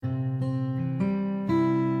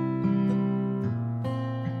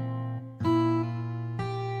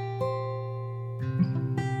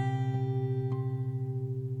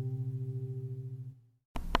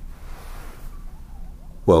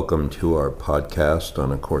Welcome to our podcast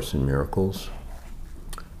on A Course in Miracles.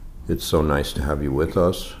 It's so nice to have you with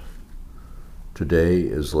us. Today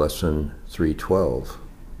is lesson 312.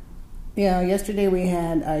 Yeah, yesterday we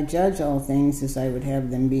had I judge all things as I would have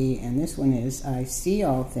them be, and this one is I see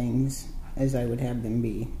all things as I would have them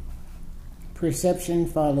be. Perception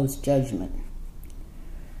follows judgment.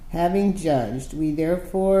 Having judged, we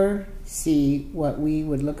therefore see what we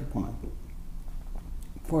would look upon.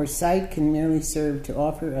 For sight can merely serve to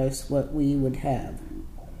offer us what we would have.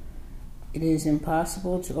 It is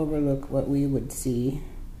impossible to overlook what we would see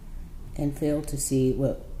and fail to see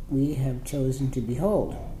what we have chosen to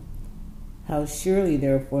behold. How surely,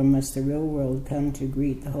 therefore, must the real world come to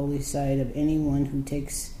greet the holy sight of anyone who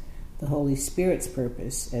takes the Holy Spirit's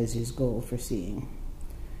purpose as his goal for seeing.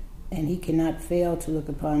 And he cannot fail to look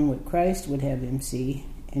upon what Christ would have him see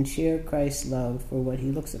and share Christ's love for what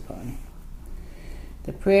he looks upon.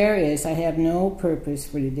 The prayer is, I have no purpose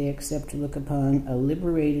for today except to look upon a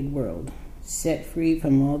liberated world, set free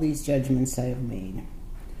from all these judgments I have made.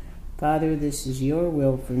 Father, this is your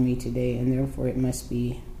will for me today, and therefore it must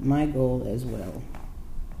be my goal as well.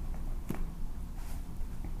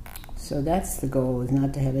 So that's the goal, is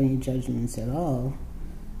not to have any judgments at all,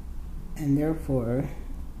 and therefore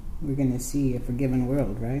we're going to see a forgiven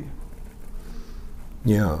world, right?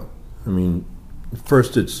 Yeah, I mean,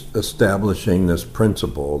 first it's establishing this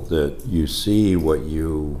principle that you see what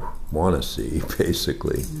you want to see,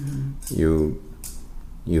 basically. Mm-hmm.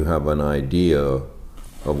 You have an idea of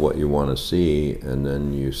what you want to see, and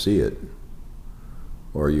then you see it.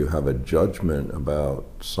 Or you have a judgment about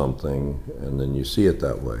something, and then you see it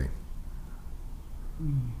that way.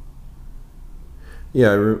 Mm. Yeah,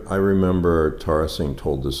 I remember Tara Singh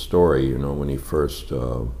told this story, when he first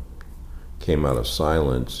came out of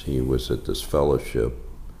silence. He was at this fellowship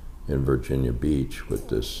in Virginia Beach with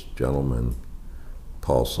this gentleman,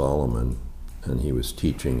 Paul Solomon, and he was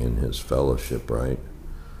teaching in his fellowship, right?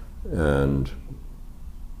 And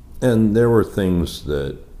there were things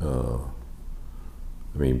that, Paul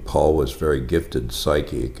was very gifted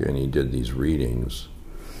psychic, and he did these readings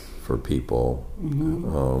for people,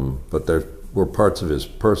 mm-hmm. But there were parts of his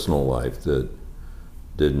personal life that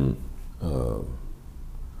didn't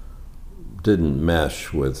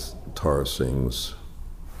mesh with Tara Singh's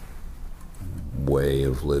way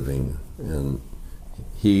of living. And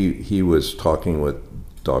he was talking with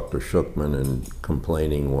Dr. Shukman and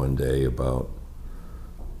complaining one day about,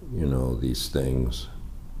 these things.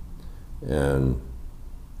 And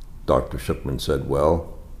Dr. Shukman said,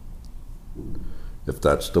 well, if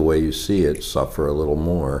that's the way you see it, suffer a little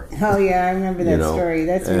more. Oh yeah, I remember that story.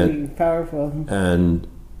 That's really powerful.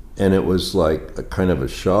 And it was like a kind of a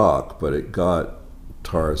shock, but it got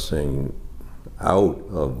Tara Singh out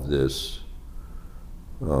of this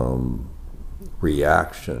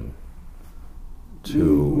reaction to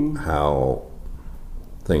mm-hmm. how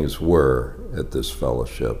things were at this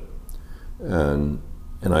fellowship. And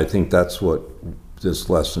I think that's what this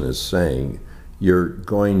lesson is saying. You're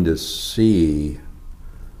going to see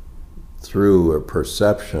through a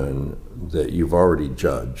perception that you've already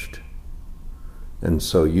judged. And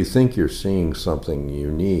so you think you're seeing something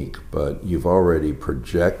unique, but you've already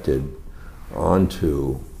projected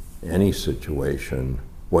onto any situation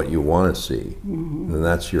what you want to see. Mm-hmm. And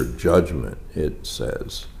that's your judgment, it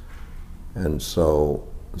says. And so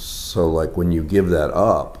like when you give that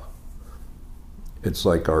up, it's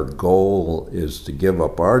like our goal is to give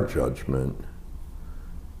up our judgment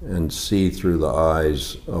and see through the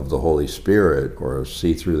eyes of the Holy Spirit, or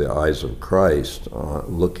see through the eyes of Christ,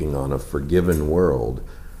 looking on a forgiven world.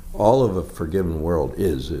 All of a forgiven world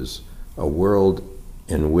is a world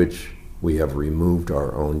in which we have removed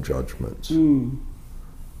our own judgments. Mm.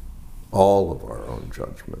 All of our own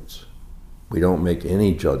judgments. We don't make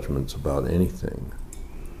any judgments about anything.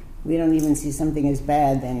 We don't even see something as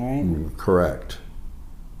bad then, right? Correct.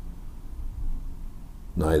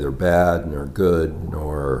 Neither bad nor good,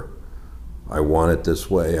 nor I want it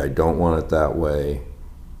this way, I don't want it that way.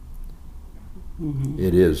 Mm-hmm.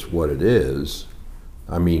 It is what it is.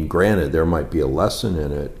 Granted, there might be a lesson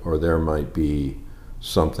in it, or there might be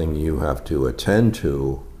something you have to attend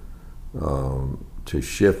to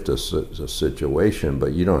shift a situation,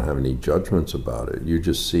 but you don't have any judgments about it. You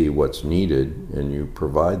just see what's needed, and you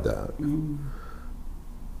provide that. Mm-hmm.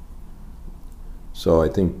 So I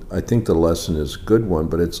think the lesson is a good one,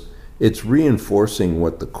 but it's reinforcing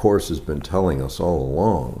what the Course has been telling us all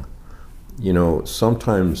along.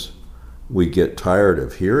 Sometimes we get tired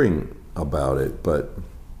of hearing about it, but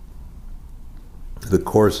the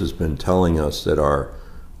Course has been telling us that our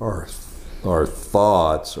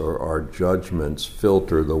thoughts or our judgments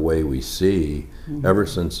filter the way we see, ever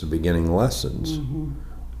since the beginning lessons.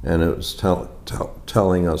 And it was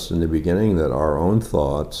telling us in the beginning that our own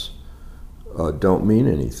thoughts don't mean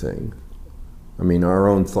anything. I mean, our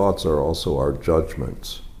own thoughts are also our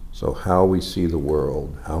judgments. So how we see the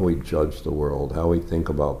world, how we judge the world, how we think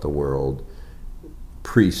about the world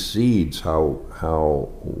precedes what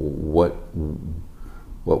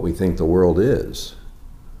we think the world is.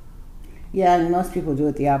 Yeah, and most people do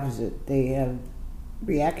it the opposite. They have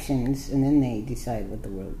reactions and then they decide what the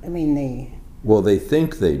world. I mean, Well, they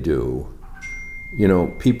think they do. You know,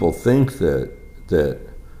 people think that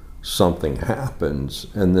something happens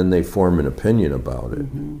and then they form an opinion about it.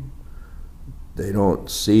 They don't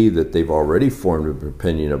see that they've already formed an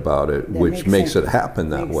opinion about it, which makes it happen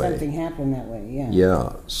that way. Makes something happen that way, yeah.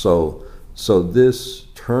 Yeah. So this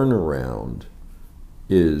turnaround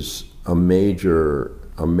is a major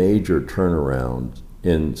turnaround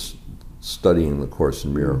in studying the Course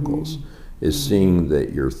in Miracles. Is seeing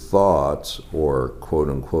that your thoughts, or quote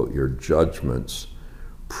unquote your judgments,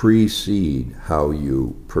 precede how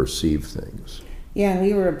you perceive things. Yeah, and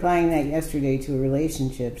we were applying that yesterday to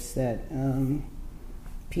relationships, that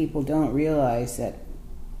people don't realize that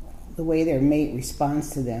the way their mate responds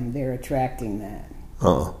to them, they're attracting that.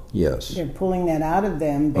 Yes. They're pulling that out of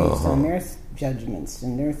them based on their judgments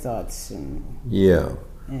and their thoughts. And, yeah.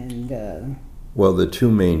 And well, the two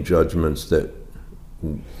main judgments that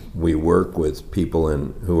we work with people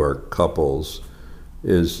who are couples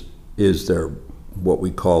is their, what we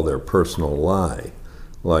call their personal lie.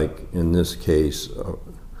 Like in this case,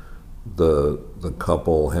 the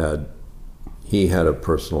couple he had a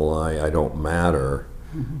personal lie, I don't matter,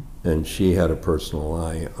 and she had a personal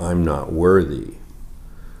lie, I'm not worthy.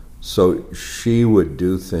 So she would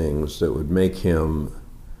do things that would make him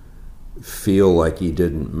feel like he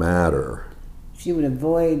didn't matter. She would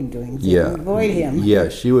avoid doing things, avoid him. Yeah,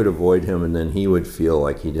 she would avoid him, and then he would feel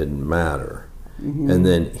like he didn't matter. And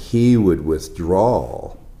then he would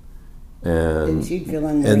withdraw, and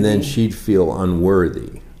then she'd feel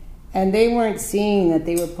unworthy. And they weren't seeing that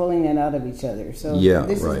they were pulling that out of each other. So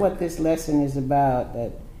this is what this lesson is about,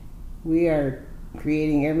 that we are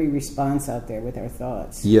creating every response out there with our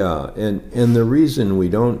thoughts. Yeah, and the reason we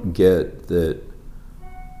don't get that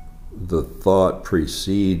the thought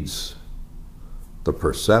precedes the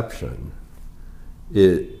perception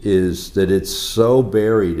is that it's so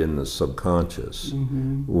buried in the subconscious.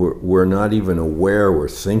 We're not even aware we're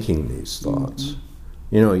thinking these thoughts.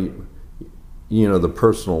 You know, the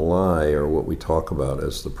personal lie, or what we talk about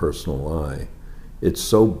as the personal lie, it's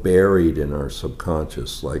so buried in our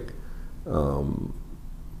subconscious, like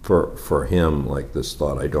for him, like this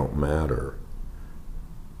thought, I don't matter.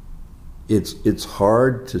 It's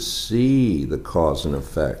hard to see the cause and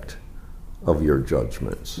effect of your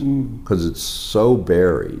judgments because it's so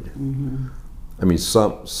buried. I mean,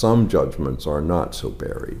 some judgments are not so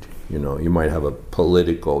buried. You know, you might have a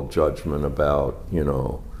political judgment about, you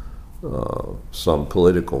know, some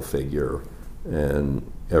political figure,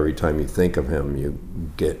 and every time you think of him, you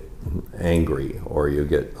get angry or you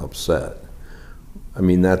get upset. I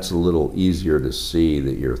mean, that's a little easier to see,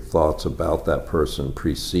 that your thoughts about that person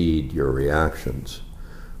precede your reactions.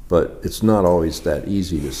 But it's not always that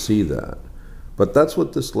easy to see that. But that's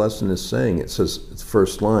what this lesson is saying. It says,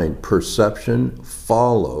 first line, perception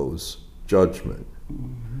follows judgment.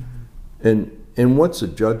 And what's a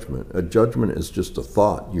judgment? A judgment is just a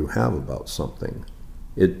thought you have about something.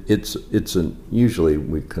 Usually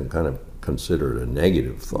we can kind of consider it a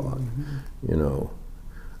negative thought, you know.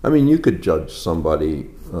 I mean, you could judge somebody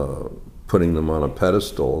putting them on a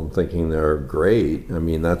pedestal and thinking they're great. I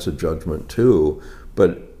mean, that's a judgment too,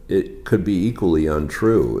 but it could be equally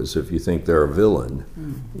untrue, as if you think they're a villain,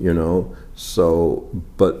 you know. So,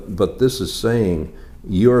 but this is saying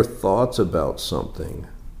your thoughts about something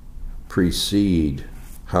precede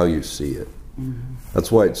how you see it.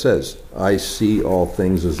 That's why it says, I see all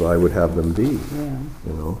things as I would have them be,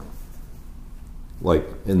 you know. Like,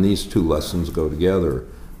 and these two lessons go together.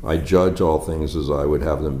 I judge all things as I would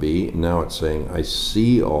have them be, and now it's saying, I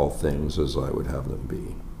see all things as I would have them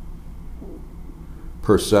be.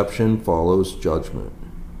 Perception follows judgment,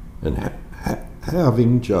 and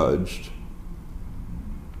having judged,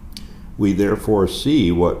 we therefore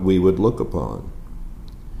see what we would look upon.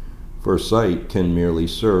 For sight can merely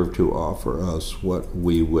serve to offer us what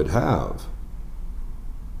we would have.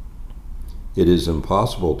 It is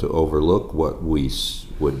impossible to overlook what we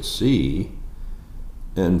would see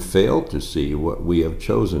and fail to see what we have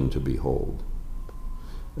chosen to behold.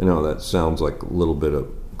 I know that sounds like a little bit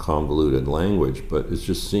of convoluted language, but it's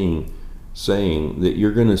just saying that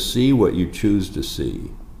you're going to see what you choose to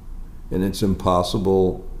see, and it's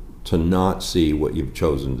impossible to not see what you've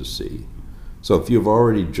chosen to see. So if you've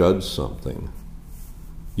already judged something,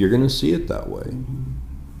 you're going to see it that way.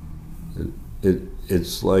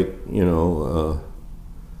 It's like,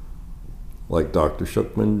 like Dr.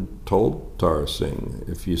 Shukman told Tara Singh,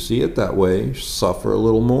 if you see it that way, suffer a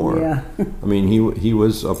little more. Yeah. I mean, he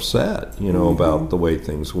was upset, about the way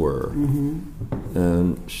things were.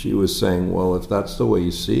 And she was saying, well, if that's the way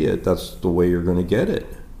you see it, that's the way you're going to get it.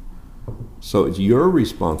 So it's your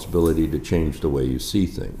responsibility to change the way you see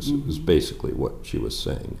things, is basically what she was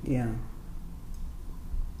saying. Yeah.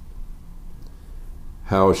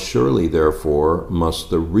 How surely, therefore, must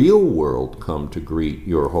the real world come to greet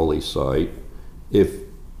your holy sight, if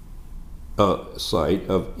sight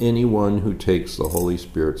of anyone who takes the Holy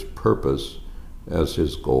Spirit's purpose as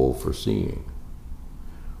his goal for seeing.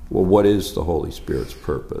 Well, what is the Holy Spirit's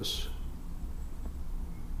purpose?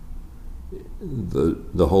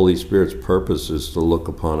 The Holy Spirit's purpose is to look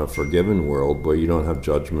upon a forgiven world where you don't have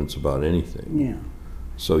judgments about anything. Yeah.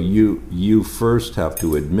 So you first have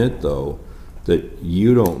to admit, though, that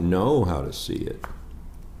you don't know how to see it.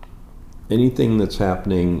 Anything that's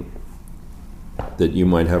happening that you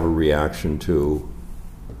might have a reaction to,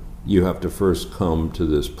 you have to first come to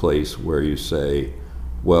this place where you say,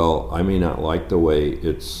 well, I may not like the way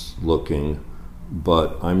it's looking,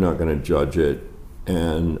 but I'm not going to judge it,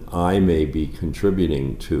 and I may be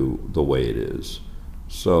contributing to the way it is.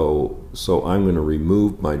 So I'm going to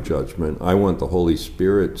remove my judgment. I want the Holy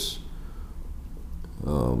Spirit's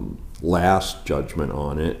last judgment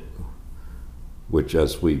on it, which,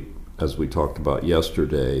 as we talked about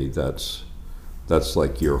yesterday, that's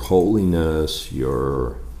like your holiness,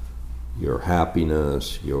 your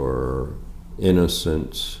happiness, your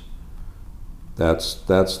innocence. That's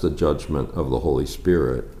the judgment of the Holy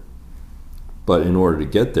Spirit. But in order to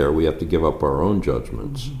get there, we have to give up our own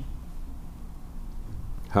judgments.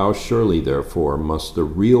 How surely, therefore, must the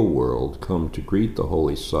real world come to greet the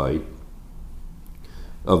holy sight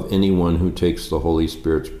of anyone who takes the Holy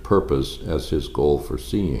Spirit's purpose as his goal for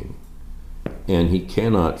seeing. And he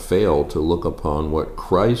cannot fail to look upon what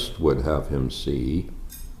Christ would have him see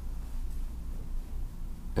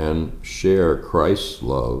and share Christ's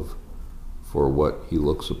love for what he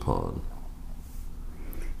looks upon.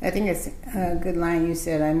 I think it's a good line you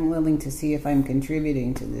said, I'm willing to see if I'm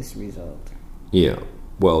contributing to this result. Yeah,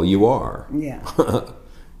 well, you are. Yeah.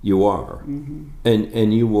 You are.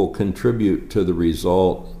 And you will contribute to the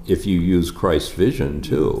result if you use Christ's vision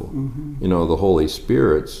too. The Holy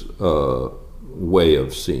Spirit's way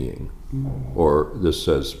of seeing. Or this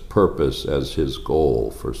says purpose as his goal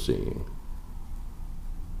for seeing.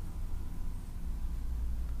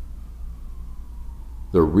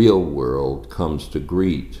 The real world comes to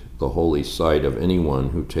greet the holy sight of anyone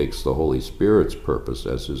who takes the Holy Spirit's purpose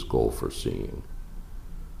as his goal for seeing.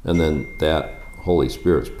 And then that Holy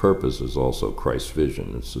Spirit's purpose is also Christ's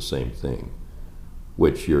vision. It's the same thing,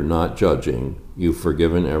 which you're not judging. You've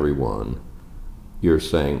forgiven everyone. You're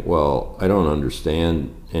saying, well, I don't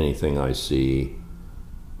understand anything I see.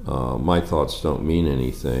 My thoughts don't mean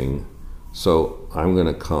anything. So I'm going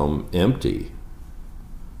to come empty.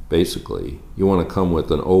 Basically, you want to come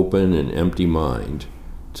with an open and empty mind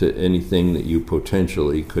to anything that you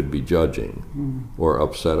potentially could be judging or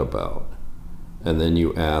upset about. And then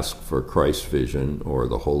you ask for Christ's vision or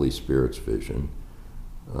the Holy Spirit's vision.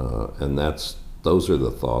 And those are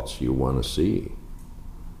the thoughts you want to see.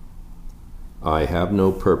 I have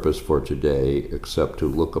no purpose for today except to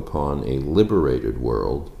look upon a liberated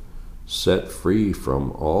world, set free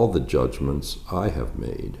from all the judgments I have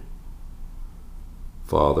made.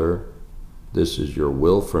 Father, this is your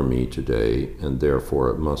will for me today, and therefore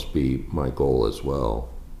it must be my goal as well.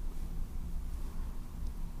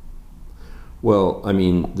 Well, I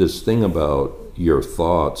mean, this thing about your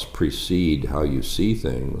thoughts precede how you see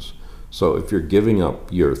things. So if you're giving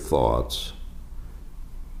up your thoughts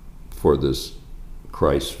for this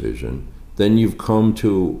Christ vision, then you've come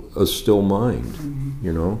to a still mind,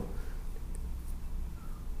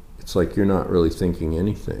 It's like you're not really thinking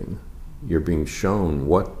anything. You're being shown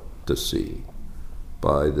what to see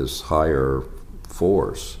by this higher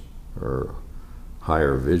force or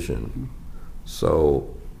higher vision.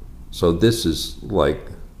 So this is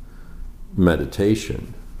like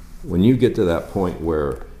meditation. When you get to that point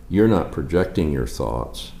where you're not projecting your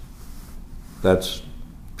thoughts, that's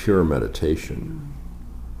pure meditation.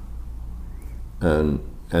 And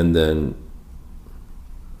then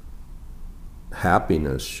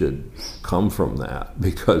happiness should come from that,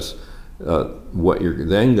 because what you're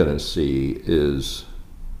then going to see is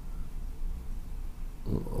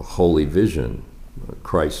holy vision,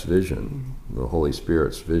 Christ's vision, the Holy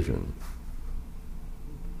Spirit's vision.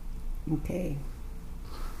 Okay.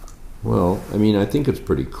 Well, I mean, I think it's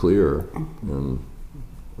pretty clear, and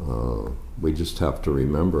we just have to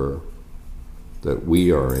remember that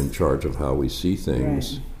we are in charge of how we see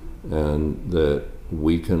things, right. and that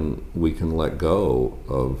we can let go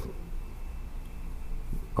of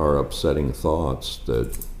our upsetting thoughts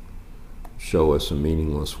that show us a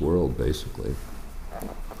meaningless world, basically.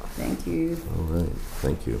 Thank you. All right.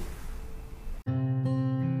 Thank you.